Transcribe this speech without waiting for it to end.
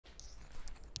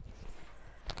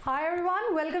Hi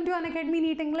everyone, welcome to Unacademy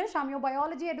NEET English. I'm your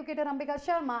biology educator Ambika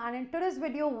Sharma, and in today's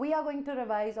video we are going to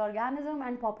revise organism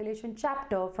and population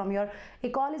chapter from your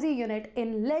ecology unit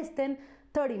in less than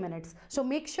 30 minutes. So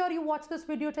make sure you watch this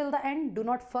video till the end. Do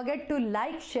not forget to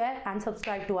like, share and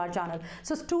subscribe to our channel.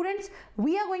 So students,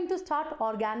 we are going to start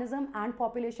organism and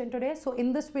population today. So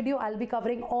in this video, I'll be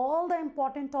covering all the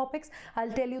important topics. I'll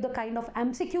tell you the kind of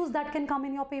MCQs that can come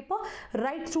in your paper.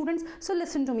 Right students? So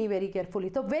listen to me very carefully.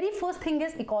 The very first thing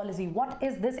is ecology. What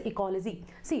is this ecology?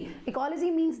 See,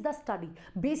 ecology means the study.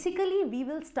 Basically, we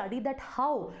will study that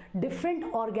how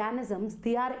different organisms,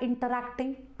 they are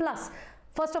interacting, plus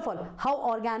first of all, how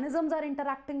organisms are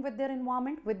interacting with their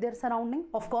environment, with their surrounding,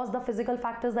 of course the physical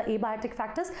factors, the abiotic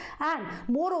factors, and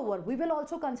moreover we will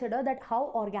also consider that how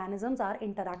organisms are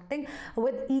interacting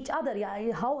with each other.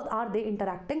 Yeah, how are they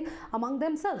interacting among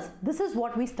themselves? This is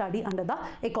what we study under the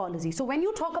ecology. So when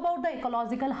you talk about the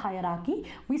ecological hierarchy,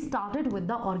 we started with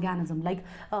the organism. Like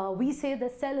we say the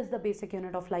cell is the basic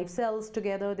unit of life. Cells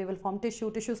together they will form tissue,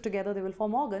 tissues together they will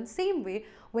form organs. Same way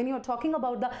when you are talking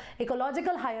about the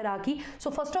ecological hierarchy, so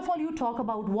first of all, you talk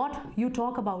about what? You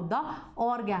talk about the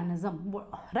organism,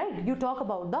 right? You talk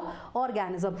about the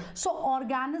organism. So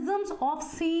organisms of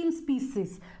same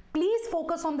species. Please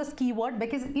focus on this keyword,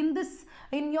 because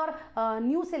in your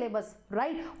new syllabus,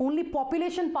 right, only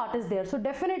population part is there. So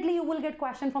definitely you will get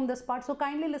question from this part. So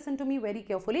kindly listen to me very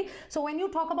carefully. So when you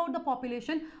talk about the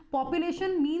population,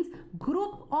 population means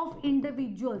group of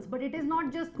individuals, but it is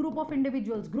not just group of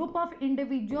individuals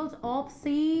of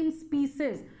same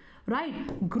species.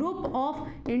 Right, group of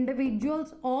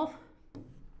individuals of,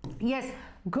 yes,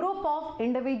 group of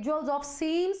individuals of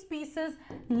same species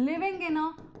living in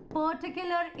a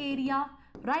particular area,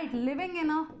 right, living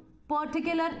in a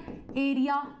particular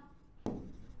area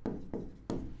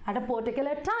at a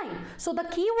particular time. So the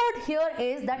keyword here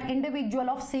is that individual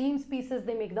of same species,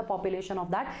 they make the population of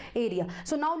that area.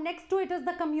 So now next to it is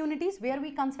the communities, where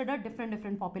we consider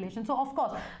different populations. So of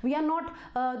course we are not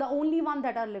the only one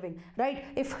that are living, right?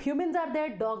 If humans are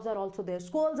there, dogs are also there,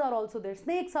 squirrels are also there,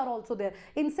 snakes are also there,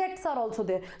 insects are also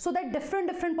there. So that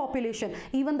different population,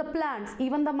 even the plants,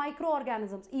 even the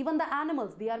microorganisms, even the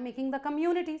animals, they are making the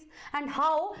communities. And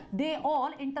how they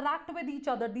all interact with each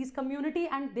other, these community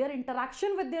and their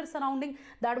interaction with their surrounding,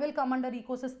 that will come under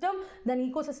ecosystem.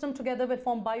 Then ecosystem together will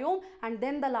form biome, and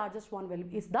then the largest one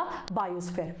is the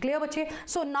biosphere. Clear bache?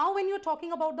 So now when you're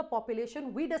talking about the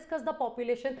population, we discuss the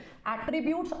population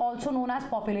attributes, also known as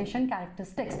population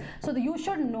characteristics. So you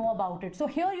should know about it. So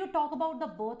here you talk about the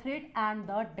birth rate and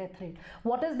the death rate.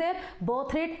 What is there?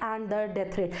 Birth rate and the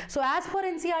death rate. So as per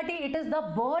NCERT, it is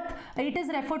the birth, it is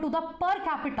referred to the per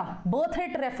capita. Birth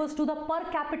rate refers to the per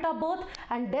capita birth,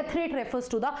 and death rate refers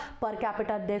to the per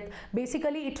capita death.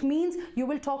 Basically it means you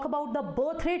will talk about the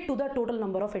birth rate to the total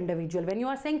number of individual. When you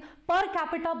are saying per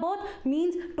capita birth,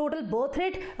 means total birth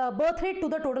rate to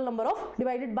the total number of,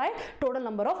 divided by total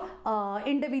number of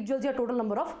individuals, or total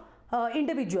number of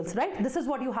individuals, right? This is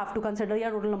what you have to consider.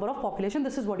 Your total number of population,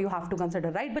 this is what you have to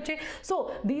consider, right bache?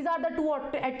 So these are the two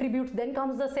attributes. Then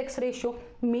comes the sex ratio,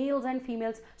 males and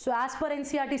females. So as per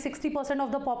NCERT, 60%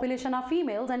 of the population are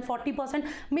females and 40%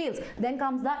 males. Then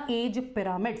comes the age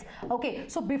pyramids. Okay,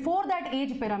 so before that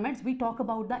age pyramids, we talk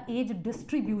about the age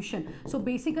distribution. So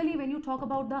basically when you talk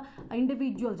about the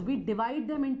individuals, we divide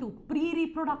them into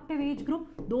pre-reproductive age group,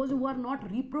 those who are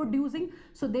not reproducing,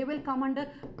 so they will come under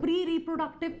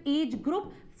pre-reproductive age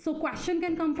group. So question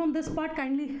can come from this part,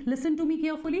 kindly listen to me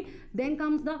carefully. Then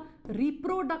comes the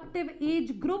reproductive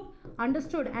age group,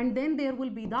 understood, and then there will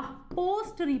be the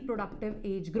post-reproductive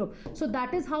age group. So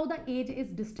that is how the age is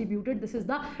distributed. This is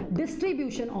the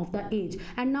distribution of the age.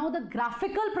 And now the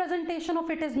graphical presentation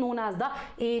of it is known as the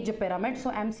age pyramid.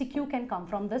 So MCQ can come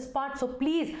from this part. So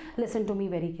please listen to me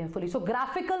very carefully. So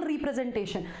graphical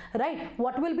representation, right?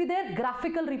 What will be there?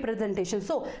 Graphical representation.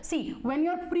 So see, when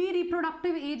your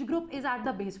pre-reproductive age group is at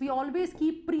the base, we always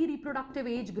keep pre-reproductive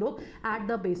age group at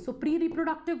the base. So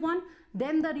pre-reproductive one,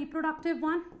 then the reproductive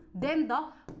one, then the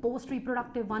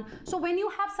post-reproductive one. So when you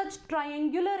have such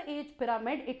triangular age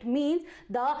pyramid, it means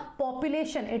the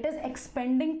population, it is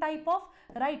expanding type of,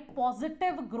 right,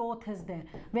 positive growth is there.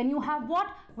 When you have what?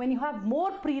 When you have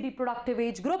more pre-reproductive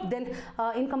age group, then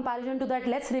in comparison to that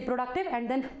less reproductive, and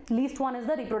then least one is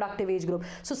the reproductive age group.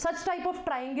 So such type of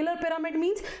triangular pyramid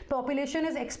means population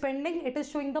is expanding, it is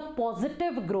showing the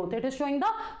positive growth, it is showing the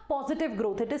positive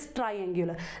growth, it is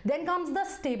triangular. Then comes the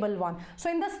stable one. So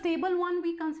in the stable one,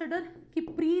 we consider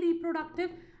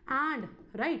pre-reproductive and,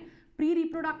 right,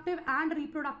 pre-reproductive and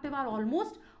reproductive are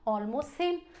almost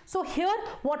same. So here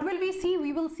what will we see?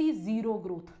 We will see zero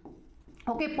growth.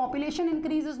 Okay, population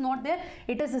increase is not there,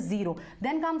 it is 0.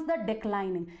 Then comes the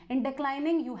declining. In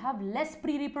declining, you have less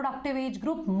pre-reproductive age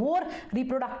group, more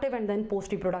reproductive, and then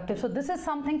post-reproductive. So this is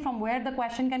something from where the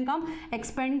question can come.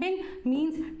 Expanding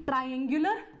means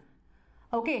triangular,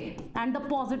 okay, and the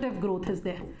positive growth is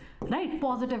there, right?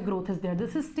 Positive growth is there.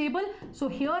 This is stable, so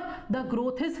here the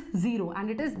growth is 0 and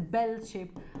it is bell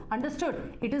shaped.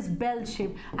 Understood? It is bell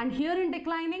shaped. And here in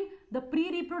declining, the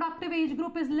pre-reproductive age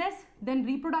group is less, then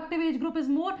reproductive age group is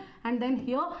more, and then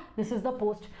here this is the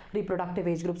post-reproductive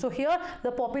age group. So here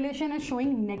the population is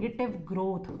showing negative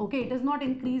growth. Okay, it is not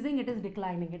increasing, it is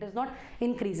declining. It is not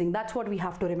increasing. That's what we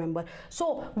have to remember.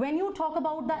 So when you talk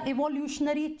about the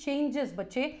evolutionary changes,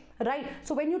 bache, right?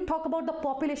 So when you talk about the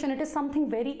population, it is something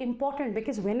very important,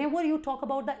 because whenever you talk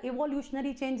about the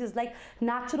evolutionary changes like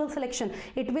natural selection,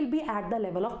 it will be at the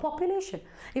level of population.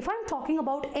 If I'm talking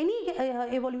about any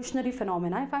evolutionary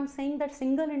phenomena, if I'm saying that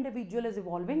single individual is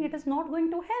evolving, it is not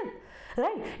going to help,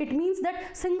 right? It means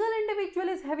that single individual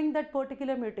is having that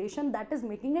particular mutation that is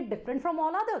making it different from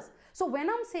all others. So when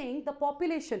I'm saying the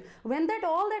population, when that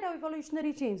all that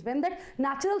evolutionary change, when that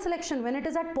natural selection, when it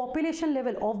is at population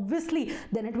level, obviously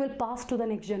then it will pass to the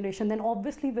next generation. Then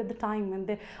obviously with the time,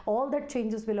 when all that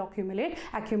changes will accumulate,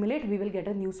 we will get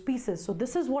a new species. So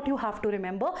this is what you have to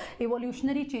remember.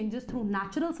 Evolutionary changes through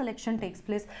natural selection takes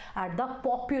place at the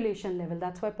population level.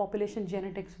 That's why population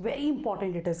genetics very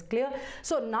important. It is clear.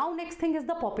 So now next thing is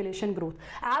the population growth.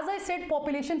 As I said,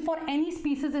 population for any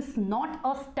species is not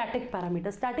a static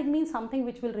parameter. Static means something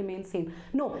which will remain same.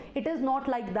 No, it is not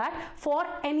like that for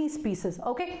any species.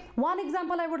 Okay, one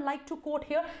example I would like to quote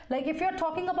here, like if you're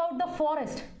talking about the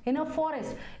forest, in a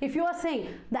forest, if you are saying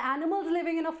the animals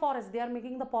living in a forest, they are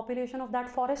making the population of that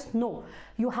forest. No,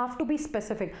 you have to be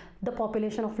specific. The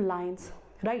population of lions,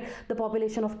 right? The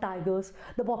population of tigers,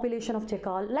 the population of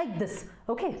jackal, like this.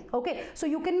 Okay, okay. So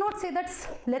you cannot say that,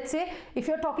 let's say, if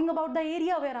you're talking about the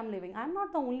area where I'm living, I'm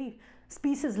not the only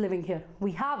species living here.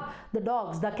 We have the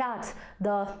dogs, the cats,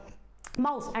 the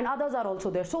mouse, and others are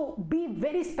also there. So be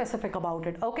very specific about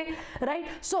it. Okay, right?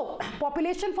 So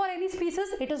population for any species,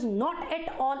 it is not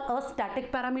at all a static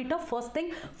parameter. First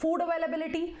thing, food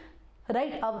availability,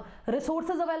 right?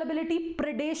 Resources availability,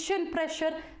 predation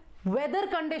pressure, weather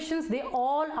conditions, they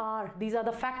all are, these are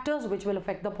the factors which will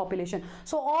affect the population.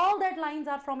 So all that lines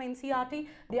are from NCERT,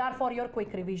 they are for your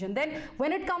quick revision. Then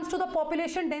when it comes to the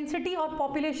population density or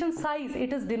population size,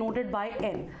 it is denoted by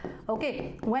N.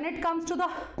 Okay, when it comes to the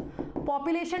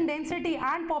population density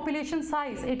and population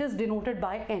size, it is denoted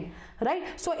by N, right?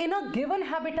 So in a given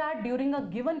habitat during a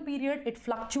given period, it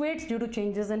fluctuates due to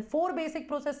changes in 4 basic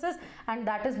processes, and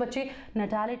that is bache,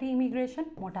 natality, immigration,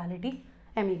 mortality,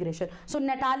 emigration. So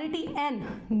natality, N,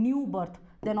 new birth,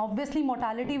 then obviously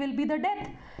mortality will be the death.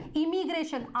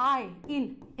 Immigration, I,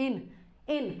 in,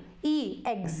 E,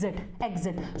 exit.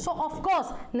 So of course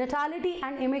natality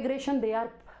and immigration, they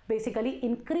are basically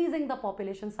increasing the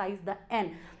population size, the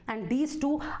N, and these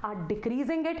two are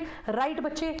decreasing it, right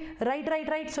bache?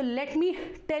 Right. So let me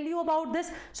tell you about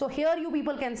this. So here you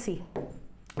people can see,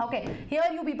 okay, here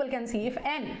you people can see, if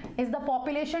N is the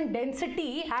population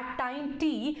density at time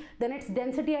t, then its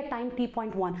density at time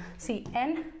t.1. See,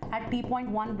 N at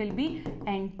t.1 will be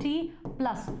Nt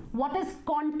plus what is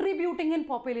contributing in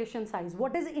population size,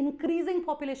 what is increasing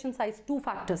population size? 2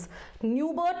 factors,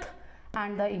 new birth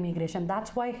and the immigration.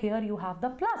 That's why here you have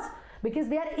the plus, because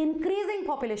they are increasing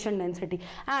population density.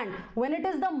 And when it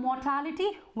is the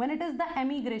mortality, when it is the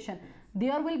emigration,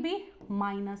 there will be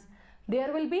minus.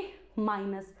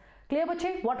 Clear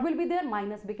bache? What will be there?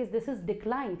 Minus, because this is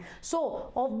decline.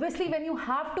 So obviously when you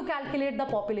have to calculate the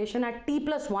population at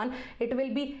t+1, it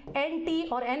will be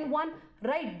Nt or N1,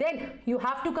 right? Then you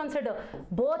have to consider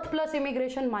birth plus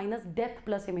immigration minus death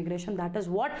plus immigration. That is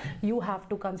what you have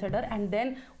to consider, and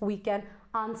then we can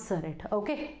answer it.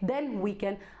 Okay, then we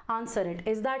can answer it.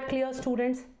 Is that clear,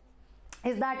 students?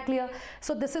 Is that clear?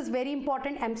 So this is very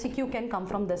important. MCQ can come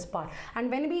from this part. And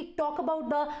when we talk about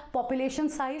the population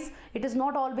size, it is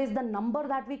not always the number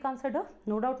that we consider.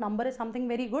 No doubt number is something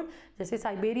very good. Just as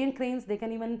Siberian cranes, they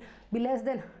can even be less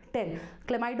than 10.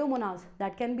 Chlamydomonas,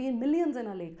 that can be in millions in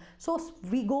a lake. So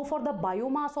we go for the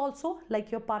biomass also,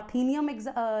 like your Parthenium,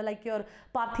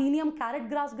 carrot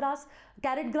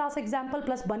grass example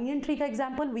plus banyan tree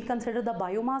example, we consider the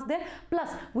biomass there. Plus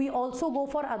we also go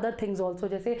for other things also.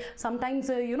 Just say sometimes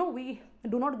we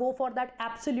do not go for that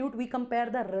absolute, we compare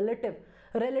the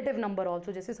relative number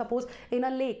also. Just say suppose in a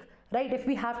lake, right, if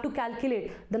we have to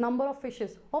calculate the number of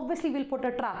fishes, obviously we'll put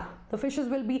a trap, the fishes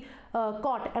will be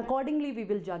caught, accordingly we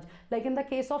will judge. Like in the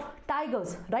case of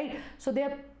tigers, right, so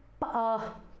their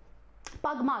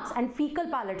Pug marks and fecal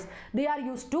pallets, they are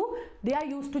used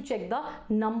to check the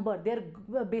number, they're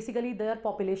basically their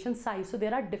population size. So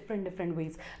there are different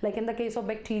ways. Like in the case of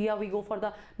bacteria, we go for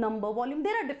the number, volume.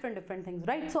 There are different things,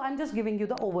 right? So I'm just giving you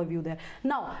the overview there.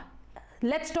 Now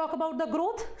let's talk about the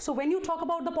growth. So when you talk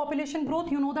about the population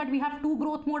growth, you know that we have two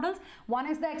growth models. One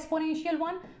is the exponential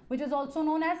one, which is also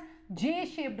known as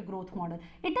J-shaped growth model.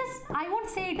 It is, I won't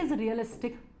say it is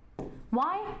realistic.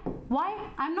 Why?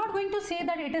 I'm not going to say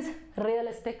that it is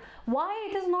realistic. Why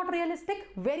it is not realistic?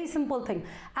 Very simple thing.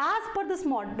 As per this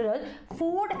model,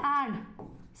 food and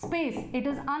space, it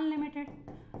is unlimited.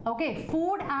 Okay,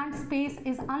 food and space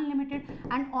is unlimited,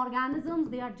 and organisms,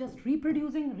 they are just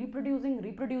reproducing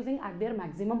at their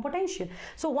maximum potential.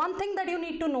 So one thing that you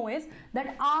need to know is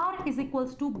that R is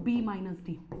equals to B minus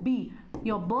D. B,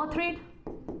 your birth rate,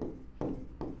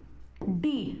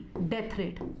 D, death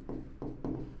rate.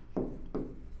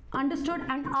 Understood?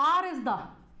 And R is the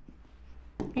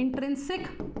intrinsic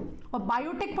or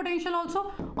biotic potential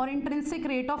also, or intrinsic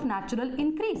rate of natural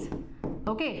increase.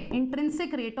 Okay,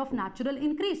 intrinsic rate of natural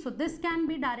increase. So this can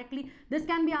be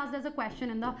asked as a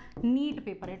question in the NEET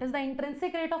paper. It is the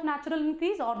intrinsic rate of natural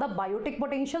increase or the biotic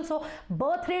potential. So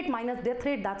birth rate minus death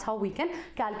rate, that's how we can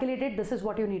calculate it. This is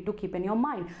what you need to keep in your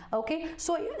mind. Okay,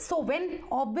 so when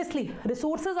obviously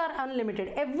resources are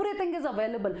unlimited, everything is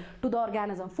available to the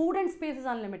organism, food and space is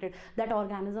unlimited, that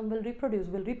organism will reproduce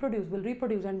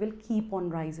and will keep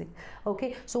on rising.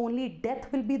 Okay, so only death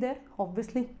will be there,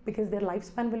 obviously, because their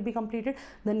lifespan will be completed.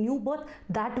 The new birth,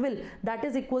 that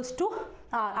is equals to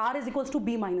R is equals to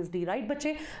B minus D, right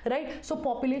bache, right? So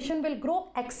population will grow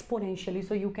exponentially.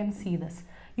 So you can see this,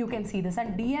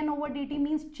 and dn over dt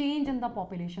means change in the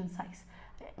population size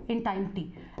in time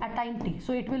t, at time t.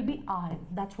 So it will be Rn.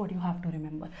 That's what you have to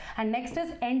remember. And next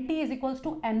is nt is equals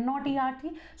to n naught ert.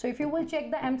 So if you will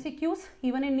check the MCQs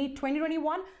even in NEET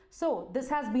 2021, so this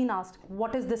has been asked,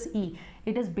 what is this E?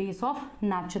 It is base of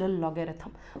natural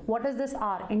logarithm. What is this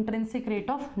R? Intrinsic rate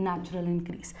of natural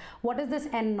increase. What is this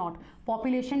N naught?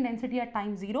 Population density at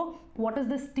time 0. What is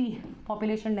this T?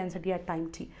 Population density at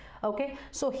time t. Okay,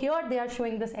 so here they are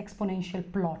showing this exponential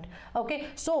plot. Okay,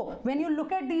 so when you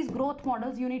look at these growth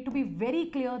models, you need to be very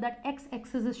clear that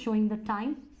x-axis is showing the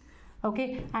time.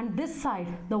 Okay, and this side,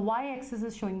 the y-axis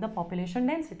is showing the population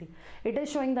density. It is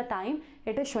showing the time,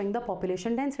 it is showing the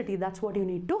population density. That's what you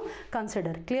need to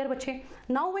consider. Clear, bache?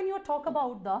 Now when you talk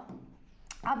about the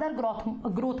other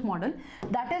growth model,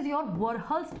 that is your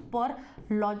Verhulst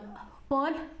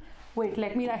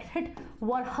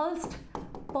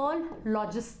Verhulst-Perl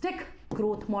logistic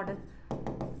growth model.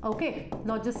 Okay,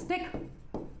 logistic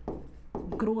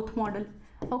growth model.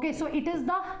 Okay, so it is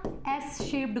the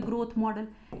S-shaped growth model.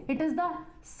 It is the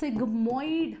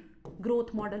sigmoid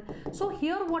growth model. So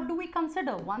here what do we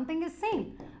consider? One thing is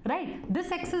same, right?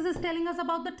 This axis is telling us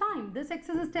about the time. This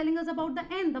axis is telling us about the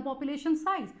N, the population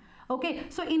size. Okay,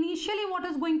 so initially what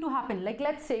is going to happen? Like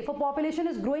let's say if a population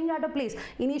is growing at a place,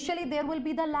 initially there will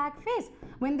be the lag phase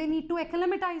when they need to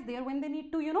acclimatize there, when they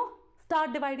need to,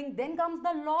 start dividing. Then comes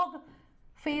the log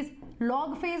phase.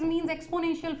 Log phase means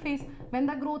exponential phase when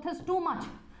the growth is too much.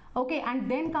 Okay, and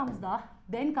then comes the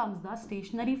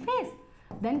stationary phase.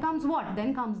 Then comes what?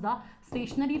 Then comes the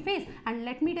stationary phase. And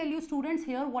let me tell you students,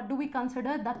 here what do we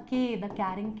consider? The K, the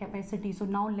carrying capacity. So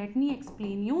now let me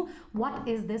explain you what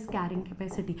is this carrying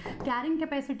capacity. Carrying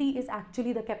capacity is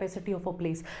actually the capacity of a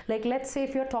place. Like let's say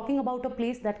if you're talking about a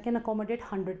place that can accommodate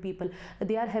 100 people,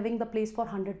 they are having the place for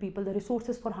 100 people, the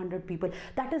resources for 100 people,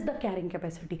 that is the carrying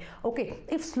capacity. Okay,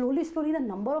 if slowly the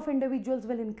number of individuals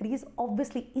will increase,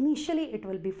 obviously initially it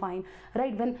will be fine,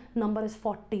 right? When number is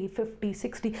 40, 50,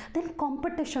 60, then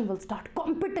competition will start,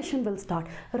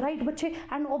 right bache?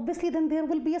 And obviously then there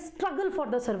will be a struggle for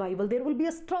the survival, there will be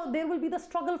the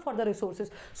struggle for the resources.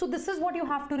 So this is what you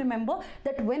have to remember,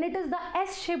 that when it is the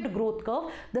S-shaped growth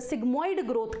curve, the sigmoid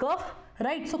growth curve,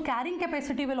 right? So carrying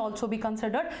capacity will also be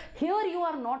considered. Here you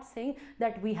are not saying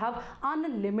that we have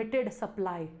unlimited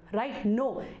supply, right?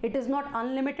 No, it is not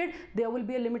unlimited. There will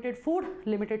be a limited food,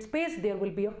 limited space, there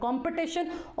will be a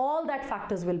competition, all that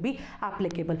factors will be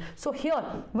applicable. So here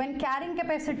when carrying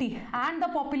capacity and the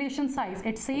population size,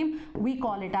 it's same, we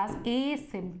call it as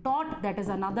asymptote. That is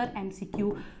another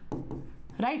MCQ.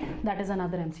 Right, that is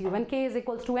another MCQ. When K is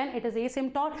equals to N, it is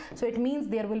asymptote. So it means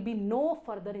there will be no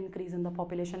further increase in the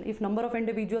population. If number of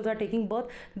individuals are taking birth,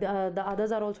 the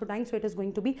others are also dying. So it is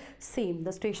going to be same,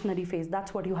 the stationary phase.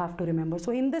 That's what you have to remember.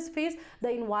 So in this phase,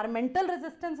 the environmental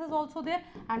resistance is also there,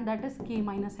 and that is K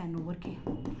minus N over K.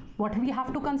 What we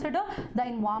have to consider? The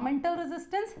environmental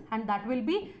resistance, and that will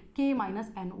be K minus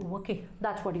N over K.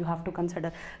 That's what you have to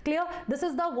consider. Clear? This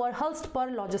is the Verhulst per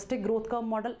logistic growth curve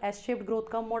model, S-shaped growth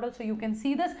curve model. So you can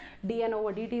see this dN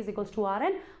over dt is equals to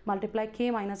Rn multiply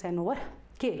K minus N over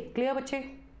K. Clear, bache?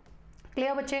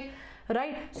 Clear, bache?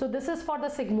 Right? So this is for the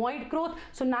sigmoid growth.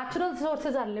 So natural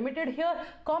resources are limited here.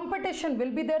 Competition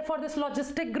will be there for this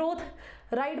logistic growth.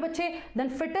 Right, bache? Then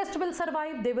fittest will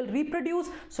survive. They will reproduce.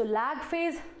 So lag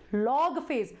phase, log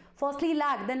phase. Firstly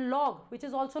lag, then log, which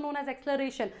is also known as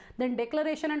acceleration, then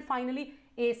deceleration, and finally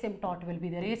asymptote will be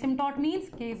there. Asymptote means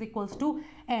K is equals to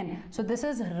N. So this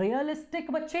is realistic,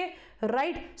 bache,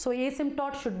 right? So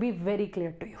asymptote should be very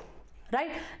clear to you.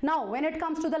 Right? Now, when it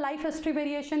comes to the life history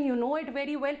variation, you know it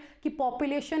very well that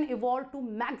population evolved to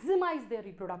maximize their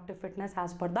reproductive fitness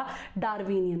as per the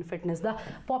Darwinian fitness. The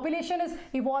population is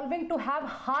evolving to have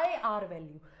high R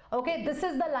value. Okay, this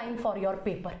is the line for your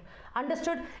paper.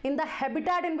 Understood? In the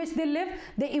habitat in which they live,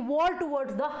 they evolve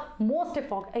towards the most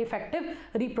effective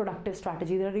reproductive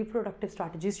strategy. Their reproductive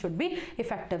strategies should be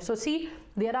effective. So see,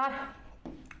 there are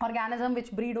organisms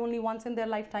which breed only once in their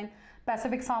lifetime.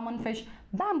 Pacific salmon fish,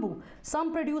 bamboo.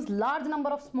 Some produce large number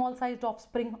of small sized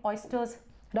offspring, oysters,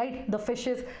 right? The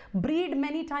fishes breed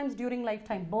many times during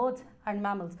lifetime, birds and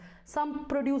mammals. Some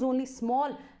produce only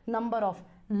small number of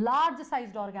large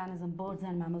sized organisms, birds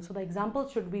and mammals. So the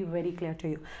examples should be very clear to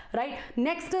you, right?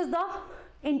 Next is the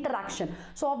interaction.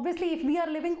 So obviously if we are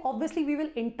living, obviously we will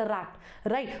interact,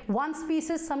 right? One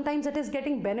species, sometimes it is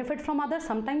getting benefit from others,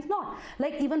 sometimes not.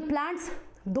 Like even plants,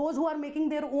 those who are making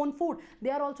their own food,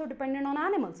 they are also dependent on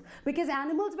animals, because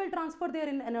animals will transfer their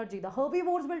energy. The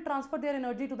herbivores will transfer their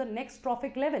energy to the next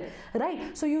trophic level,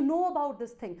 right? So you know about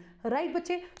this thing, right,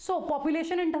 bache? So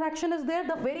population interaction is there.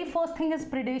 The very first thing is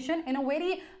predation. In a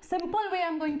very simple way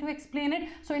I'm going to explain it.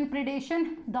 So in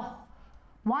predation, the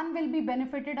one will be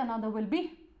benefited, another will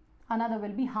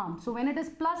be harmed. So when it is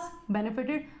plus,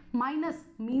 benefited, minus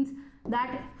means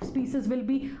that species will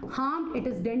be harmed, it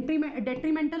is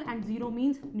detrimental, and 0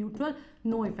 means neutral,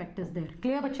 no effect is there.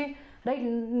 Clear, bache? Right?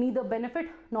 Neither benefit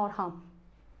nor harm.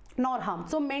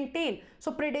 So maintain.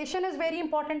 So predation is very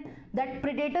important. That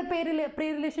predator-prey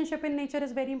relationship in nature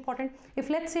is very important. If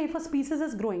let's say if a species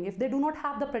is growing, if they do not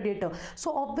have the predator,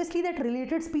 so obviously that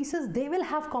related species, they will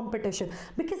have competition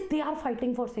because they are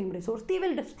fighting for same resource. They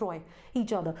will destroy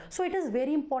each other. So it is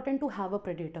very important to have a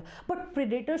predator. But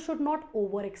predator should not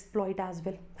overexploit as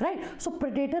well, right? So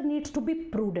predator needs to be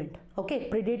prudent. Okay,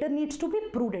 predator needs to be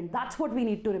prudent. That's what we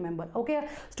need to remember. Okay,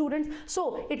 students.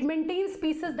 So it maintains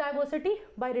species diversity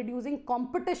by reducing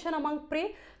competition among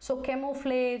prey. So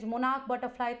camouflage, monarch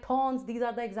butterfly, thorns, these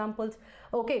are the examples.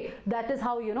 Okay, that is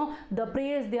how, you know, the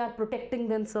prey, they are protecting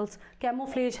themselves.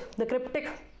 Camouflage, the cryptic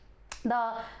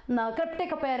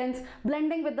appearance,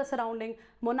 blending with the surrounding.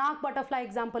 Monarch butterfly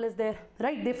example is there,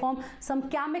 right? They form some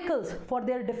chemicals for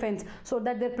their defense so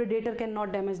that their predator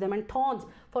cannot damage them. And thorns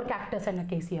for cactus and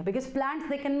acacia, because plants,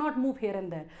 they cannot move here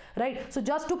and there, right? So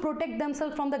just to protect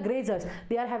themselves from the grazers,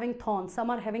 they are having thorns. Some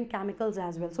are having chemicals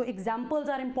as well. So examples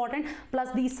are important, plus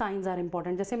these signs are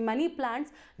important. Just say many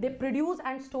plants, they produce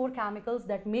and store chemicals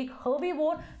that make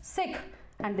herbivore sick,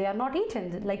 and they are not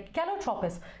eaten, like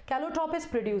calotropis. Calotropis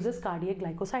produces cardiac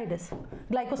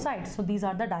glycosides. So these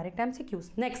are the direct MCQs.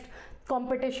 Next,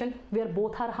 competition, where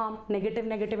both are harmed,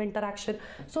 negative interaction.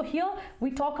 So here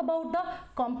we talk about the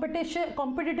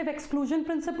competitive exclusion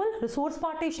principle, resource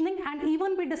partitioning, and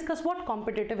even we discuss what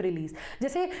competitive release.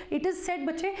 Just say it is said,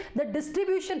 bache, the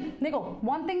distribution. Dekho,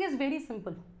 one thing is very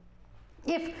simple.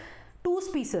 If two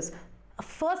species,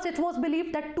 first it was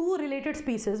believed that two related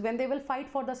species, when they will fight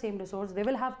for the same resource, they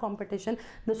will have competition.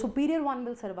 The superior one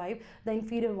will survive, the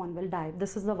inferior one will die.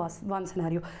 This is the one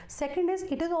scenario. Second is,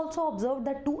 it is also observed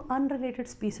that two unrelated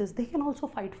species, they can also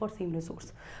fight for same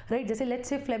resource, right? Just say, let's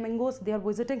say flamingos, they are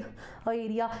visiting an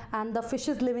area and the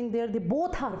fishes living there, they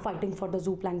both are fighting for the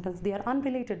zooplanktons. They are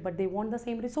unrelated, but they want the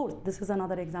same resource. This is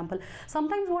another example.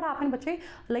 Sometimes what happens, bache,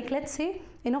 like let's say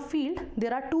in a field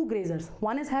there are two grazers,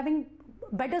 one is having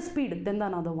better speed than the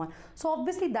another one, so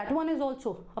obviously that one is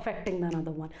also affecting the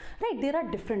another one, right? There are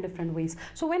different ways.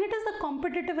 So when it is the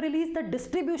competitive release, the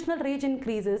distributional range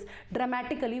increases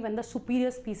dramatically when the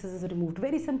superior species is removed.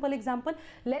 Very simple example,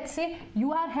 let's say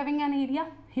you are having an area,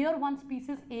 here one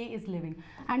species A is living,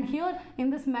 and here in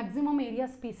this maximum area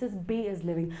species B is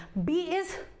living. B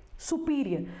is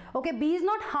superior, okay? B is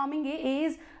not harming A. A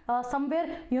is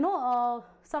somewhere, you know,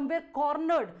 somewhere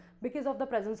cornered because of the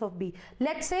presence of B.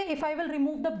 Let's say if I will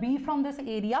remove the B from this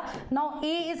area, now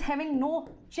A is having no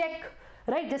check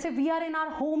right? Just if we are in our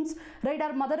homes, right,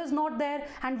 our mother is not there,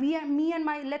 and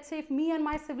let's say if me and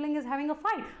my sibling is having a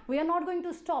fight, we are not going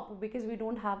to stop because we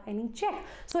don't have any check.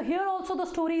 So here also the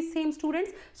story is same,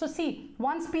 students. So see,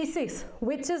 one species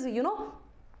which is, you know,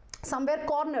 somewhere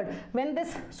cornered, when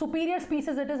this superior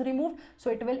species it is removed,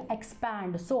 so it will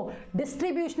expand. So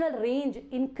distributional range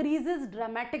increases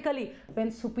dramatically when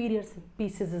superior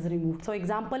species is removed. So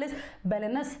example is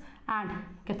Belinus and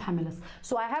Cathamylus.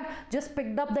 So I have just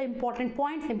picked up the important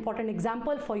points, important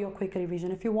example for your quick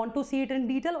revision. If you want to see it in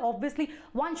detail, obviously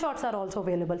one shots are also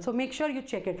available, so make sure you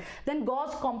check it. Then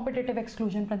Gauss competitive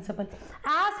exclusion principle.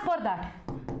 As per that,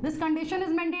 this condition is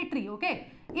mandatory,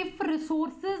 okay? If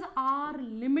resources are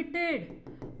limited,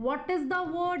 what is the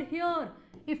word here?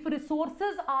 If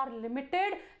resources are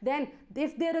limited, then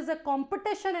if there is a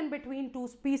competition in between two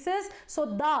species, so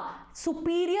the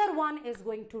superior one is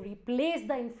going to replace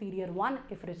the inferior one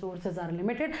if resources are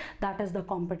limited. That is the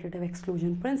competitive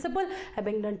exclusion principle.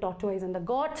 Abingdon tortoise and the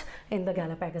goats in the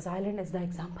Galapagos Island is the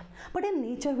example. But in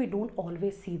nature, we don't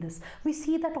always see this. We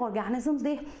see that organisms,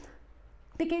 they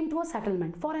came to a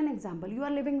settlement. For an example, you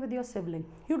are living with your sibling.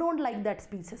 You don't like that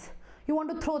species. You want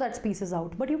to throw that species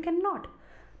out, but you cannot,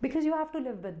 because you have to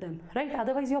live with them, right?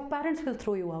 Otherwise, your parents will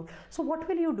throw you out. So what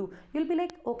will you do? You'll be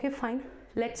like, okay, fine,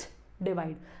 let's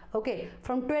divide. Okay,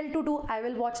 from 12 to 2, I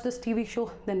will watch this TV show,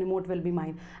 then remote will be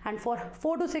mine. And for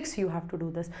 4 to 6, you have to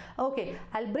do this. Okay,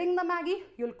 I'll bring the Maggie,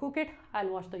 you'll cook it, I'll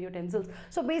wash the utensils.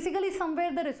 So basically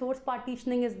somewhere the resource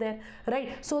partitioning is there,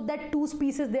 right? So that two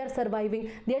species, they are surviving,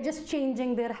 they are just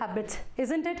changing their habits,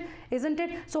 isn't it? Isn't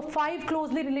it? So 5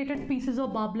 closely related species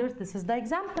of warblers, this is the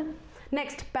example.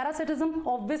 Next, parasitism.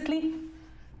 Obviously,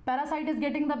 parasite is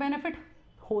getting the benefit,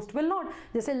 host will not.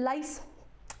 Just say lice,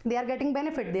 they are getting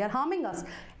benefit, they are harming us.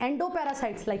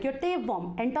 Endoparasites like your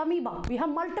tapeworm, entamoeba, we have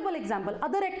multiple examples.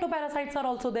 Other ectoparasites are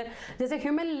also there. There's a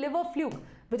human liver fluke,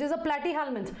 which is a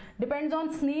platyhelminth, depends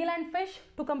on snail and fish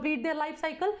to complete their life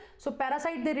cycle. So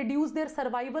parasite, they reduce their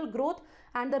survival, growth,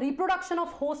 and the reproduction of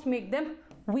host make them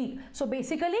weak. So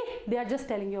basically they are just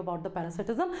telling you about the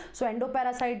parasitism. So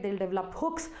endoparasite, they'll develop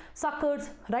hooks, suckers,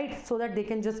 right, so that they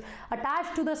can just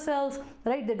attach to the cells,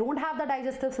 right? They don't have the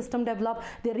digestive system developed,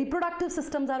 their reproductive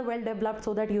systems are well developed,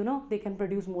 so that, you know, they can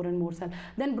produce more and more cells.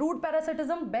 Then brood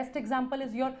parasitism, best example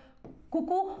is your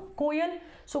cuckoo, koel.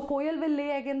 So koel will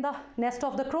lay egg in the nest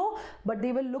of the crow, but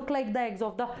they will look like the eggs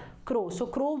of the crow. So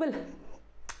crow will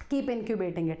keep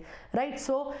incubating it, right?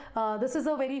 So this is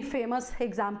a very famous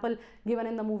example given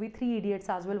in the movie 3 Idiots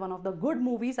as well, one of the good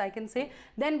movies, I can say.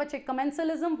 Then bache,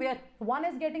 commensalism, where one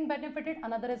is getting benefited,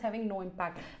 another is having no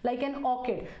impact, like an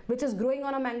orchid which is growing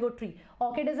on a mango tree.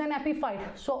 Orchid is an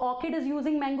epiphyte, so orchid is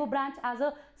using mango branch as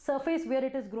a surface where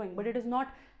it is growing, but it is not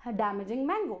damaging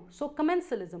mango. So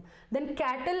commensalism. Then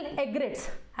cattle egrets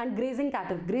and grazing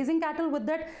cattle. Grazing cattle, with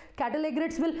that cattle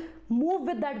egrets will move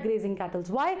with that grazing cattle.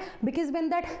 Why? Because when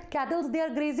that cattle, they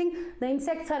are grazing, the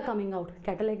insects are coming out.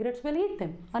 Cattle egrets will eat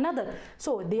them. Another.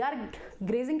 So they are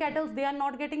grazing cattle, they are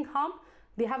not getting harmed.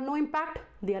 They have no impact.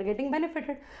 They are getting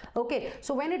benefited. Okay.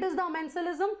 So when it is the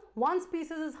commensalism, one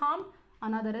species is harmed,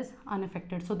 another is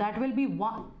unaffected. So that will be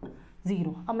 1,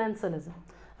 0. Commensalism.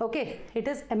 Okay, it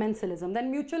is commensalism.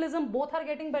 Then mutualism, both are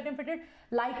getting benefited.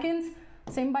 Lichens,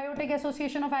 symbiotic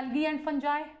association of algae and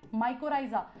fungi.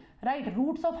 Mycorrhiza, right,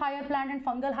 roots of higher plant and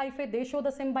fungal hyphae, they show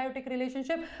the symbiotic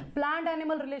relationship. Plant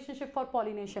animal relationship for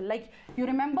pollination, like you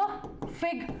remember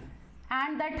fig,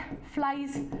 and that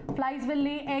flies will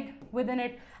lay egg within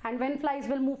it, and when flies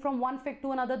will move from one fig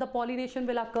to another, the pollination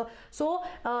will occur. So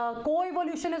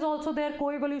co-evolution is also there.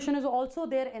 Co-evolution is also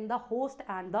there in the host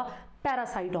and the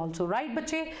parasite also, right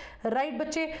bache? Right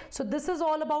bache? So this is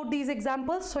all about these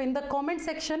examples. So in the comment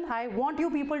section, I want you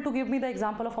people to give me the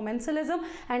example of commensalism,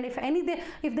 and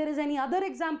if there is any other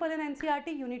example in NCERT,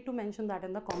 you need to mention that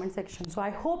in the comment section. So I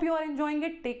hope you are enjoying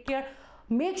it. Take care.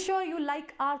 Make sure you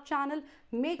like our channel.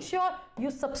 Make sure you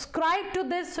subscribe to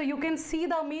this so you can see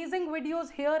the amazing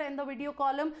videos here in the video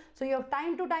column. So you have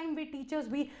time to time, we teachers,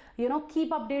 we keep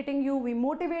updating you, we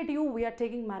motivate you, we are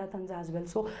taking marathons as well.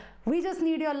 So we just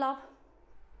need your love,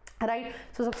 right?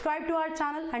 So subscribe to our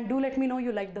channel and do let me know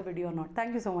you like the video or not.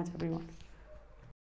 Thank you so much, everyone.